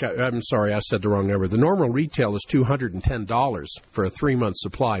retail, I'm sorry, I said the wrong number. The normal retail is $210 for a 3-month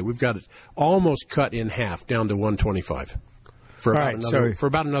supply. We've got it almost cut in half, down to $125 for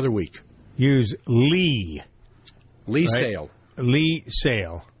about another week. Use Lee Sale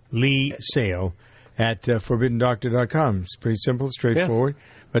at ForbiddenDoctor.com. It's pretty simple, straightforward. Yeah.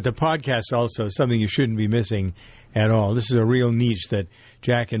 But the podcast also is something you shouldn't be missing at all. This is a real niche that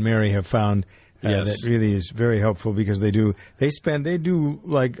Jack and Mary have found that really is very helpful because they do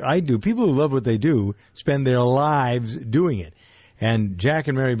like I do. People who love what they do spend their lives doing it. And Jack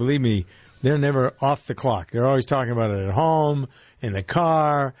and Mary, believe me, they're never off the clock. They're always talking about it at home, in the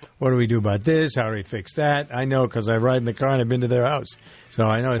car. What do we do about this? How do we fix that? I know because I ride in the car and I've been to their house. So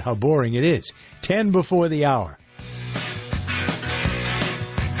I know how boring it is. 10 before the hour.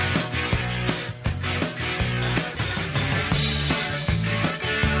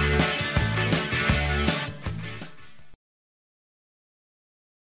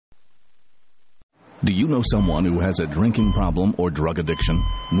 Do you know someone who has a drinking problem or drug addiction?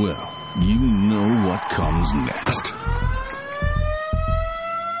 Well, you know what comes next.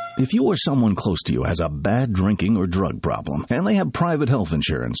 If you or someone close to you has a bad drinking or drug problem and they have private health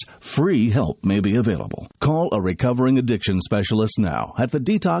insurance, free help may be available. Call a recovering addiction specialist now at the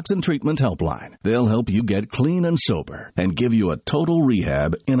Detox and Treatment Helpline. They'll help you get clean and sober and give you a total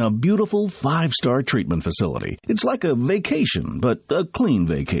rehab in a beautiful 5-star treatment facility. It's like a vacation, but a clean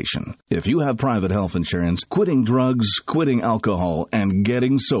vacation. If you have private health insurance, quitting drugs, quitting alcohol, and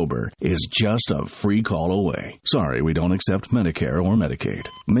getting sober is just a free call away. Sorry, we don't accept Medicare or Medicaid.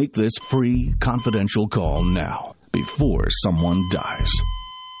 Make this free, confidential call now, before someone dies.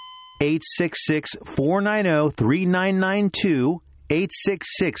 866-490-3992,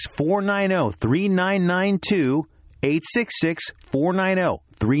 866-490-3992,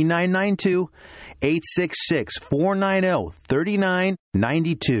 866-490-3992,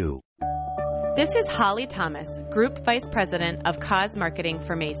 866-490-3992. This is Holly Thomas, Group Vice President of Cause Marketing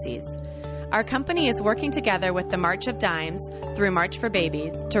for Macy's. Our company is working together with the March of Dimes through March for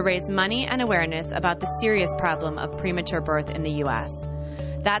Babies to raise money and awareness about the serious problem of premature birth in the U.S.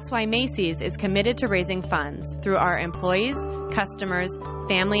 That's why Macy's is committed to raising funds through our employees, customers,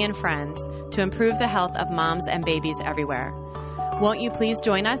 family, and friends to improve the health of moms and babies everywhere. Won't you please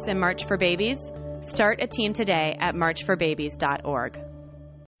join us in March for Babies? Start a team today at marchforbabies.org.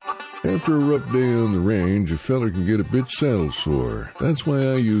 After a rough day on the range, a fella can get a bit saddle sore. That's why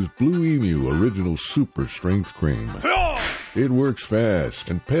I use Blue Emu Original Super Strength Cream. It works fast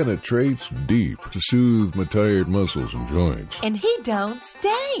and penetrates deep to soothe my tired muscles and joints. And he don't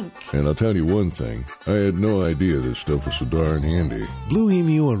stink. And I'll tell you one thing, I had no idea this stuff was so darn handy. Blue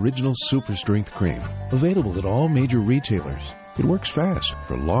Emu Original Super Strength Cream. Available at all major retailers. It works fast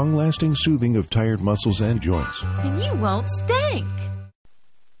for long-lasting soothing of tired muscles and joints. And you won't stink.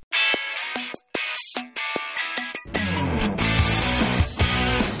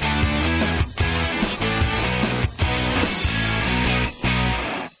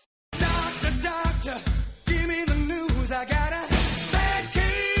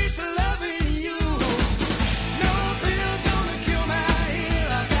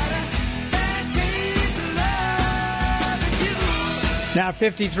 Now,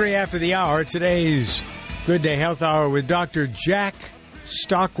 53 after the hour, today's Good Day Health Hour with Dr. Jack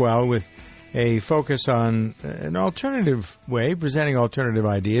Stockwell with a focus on an alternative way, presenting alternative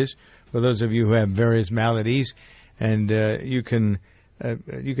ideas for those of you who have various maladies. And you can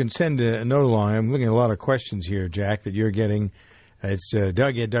send a note along. I'm looking at a lot of questions here, Jack, that you're getting. It's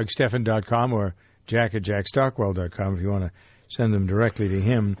Doug at DougSteffen.com or Jack at JackStockwell.com if you want to send them directly to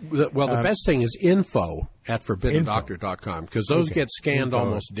him. Well, the best thing is info at ForbiddenDoctor.com because those get scanned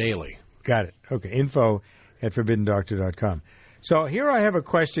almost daily. Got it. Okay, info at ForbiddenDoctor.com. So here I have a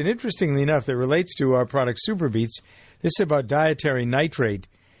question, interestingly enough, that relates to our product Super Beets. This is about dietary nitrate,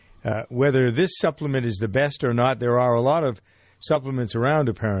 whether this supplement is the best or not. There are a lot of supplements around,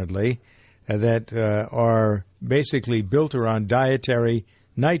 apparently, that are basically built around dietary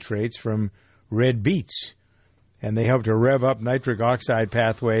nitrates from red beets. And they help to rev up nitric oxide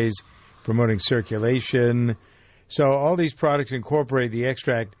pathways, promoting circulation. So all these products incorporate the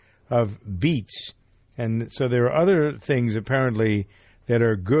extract of beets. And so there are other things, apparently, that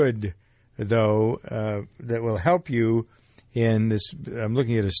are good, though, that will help you in this. I'm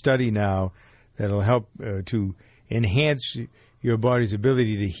looking at a study now that will help to enhance your body's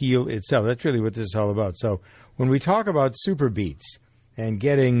ability to heal itself. That's really what this is all about. So when we talk about super beets and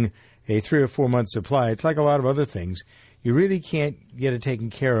getting a 3 or 4 month supply. It's like a lot of other things. You really can't get it taken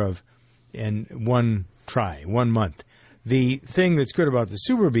care of in one try, 1 month. The thing that's good about the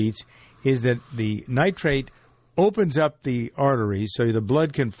Super Beets is that the nitrate opens up the arteries so the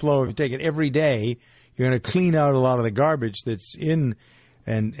blood can flow. If you take it every day, you're going to clean out a lot of the garbage that's in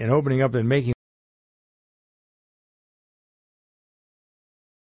and opening up and making.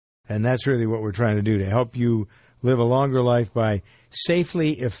 And that's really what we're trying to do, to help you live a longer life by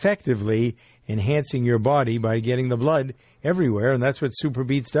safely, effectively enhancing your body by getting the blood everywhere, and that's what Super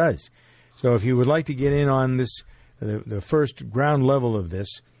Beets does. So if you would like to get in on this, the first ground level of this,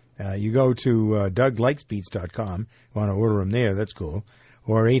 you go to DougLikesBeets.com. You want to order them there, that's cool.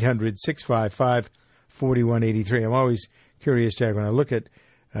 Or 800-655-4183. I'm always curious, Jack, when I look at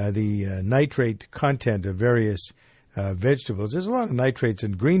the nitrate content of various vegetables. There's a lot of nitrates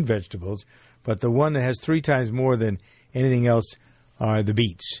in green vegetables, but the one that has 3 times more than anything else are the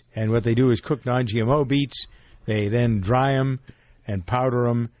beets. And what they do is cook non-GMO beets. They then dry them and powder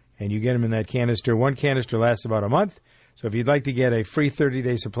them, and you get them in that canister. One canister lasts about a month. So if you'd like to get a free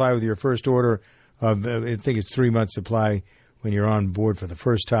 30-day supply with your first order of, I think it's 3 months supply when you're on board for the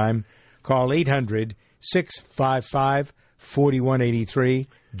first time, call 800-655-4183.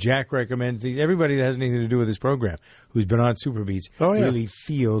 Jack recommends these. Everybody that has anything to do with this program who's been on Super Beets really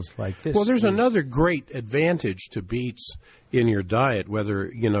feels like this. Well, there's another great advantage to beets in your diet,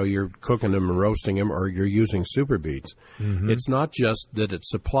 whether you're cooking them or roasting them or you're using Super Beets. Mm-hmm. It's not just that it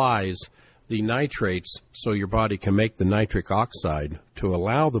supplies the nitrates so your body can make the nitric oxide to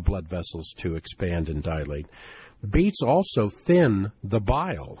allow the blood vessels to expand and dilate. Beets also thin the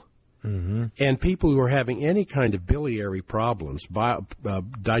bile. Mm-hmm. And people who are having any kind of biliary problems,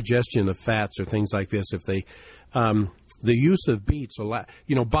 digestion of fats or things like this, if they, the use of beets,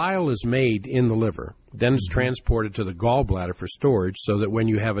 bile is made in the liver, then it's transported to the gallbladder for storage so that when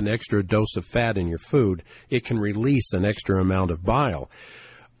you have an extra dose of fat in your food, it can release an extra amount of bile.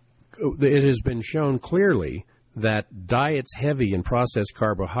 It has been shown clearly that diets heavy in processed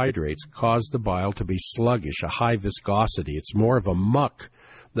carbohydrates cause the bile to be sluggish, a high viscosity. It's more of a muck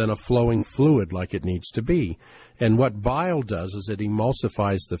than a flowing fluid like it needs to be. And what bile does is it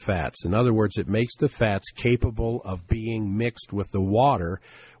emulsifies the fats. In other words, it makes the fats capable of being mixed with the water,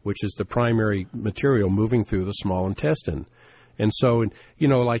 which is the primary material moving through the small intestine. And so,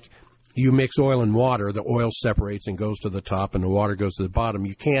 like you mix oil and water, the oil separates and goes to the top and the water goes to the bottom.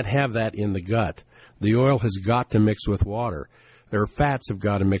 You can't have that in the gut. The oil has got to mix with water. Their fats have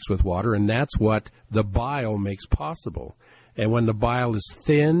got to mix with water, and that's what the bile makes possible. And when the bile is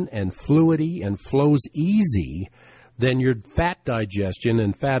thin and fluidy and flows easy, then your fat digestion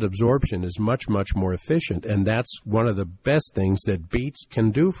and fat absorption is much, much more efficient. And that's one of the best things that beets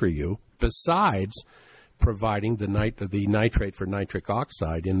can do for you, besides providing the nitrate for nitric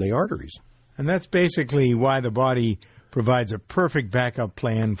oxide in the arteries. And that's basically why the body provides a perfect backup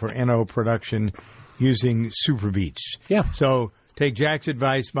plan for NO production using Super Beets. Yeah. So take Jack's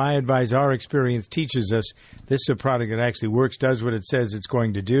advice, my advice, our experience teaches us this is a product that actually works, does what it says it's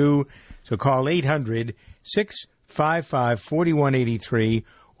going to do. So call 800-655-4183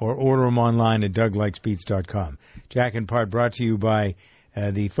 or order them online at DougLikesBeets.com. Jack and Part brought to you by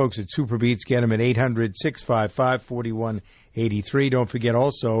the folks at Super Beets. Get them at 800-655-4183. Don't forget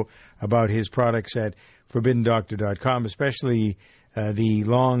also about his products at ForbiddenDoctor.com, especially the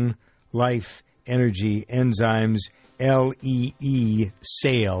Long Life Energy Enzymes. LEE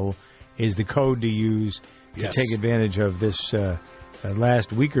SALE is the code to use to take advantage of this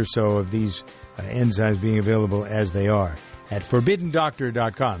last week or so of these enzymes being available as they are at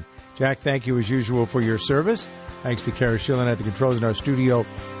ForbiddenDoctor.com. Jack, thank you as usual for your service. Thanks to Kara Schillen at the controls in our studio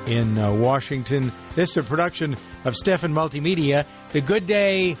in Washington. This is a production of Stefan Multimedia, the Good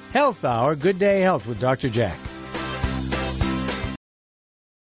Day Health Hour, Good Day Health with Dr. Jack.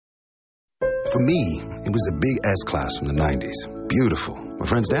 For me, it was the big S-Class from the 90s. Beautiful. My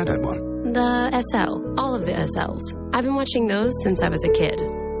friend's dad had one. The SL. All of the SLs. I've been watching those since I was a kid.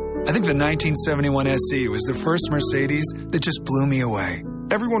 I think the 1971 SE was the first Mercedes that just blew me away.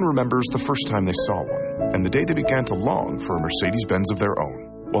 Everyone remembers the first time they saw one, and the day they began to long for a Mercedes-Benz of their own.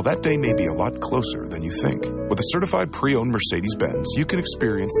 Well, that day may be a lot closer than you think. With a certified pre-owned Mercedes-Benz, you can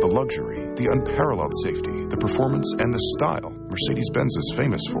experience the luxury, the unparalleled safety, the performance, and the style Mercedes-Benz is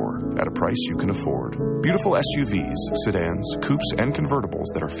famous for at a price you can afford. Beautiful SUVs, sedans, coupes, and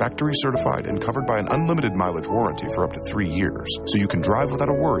convertibles that are factory certified and covered by an unlimited mileage warranty for up to 3 years, so you can drive without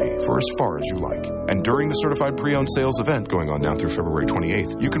a worry for as far as you like. And during the certified pre-owned sales event going on now through February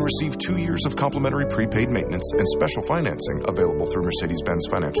 28th, you can receive 2 years of complimentary prepaid maintenance and special financing available through Mercedes-Benz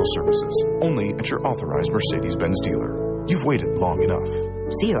Financial Services, only at your authorized Mercedes-Benz dealer. You've waited long enough.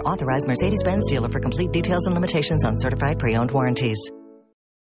 See your authorized Mercedes-Benz dealer for complete details and limitations on certified pre-owned warranties.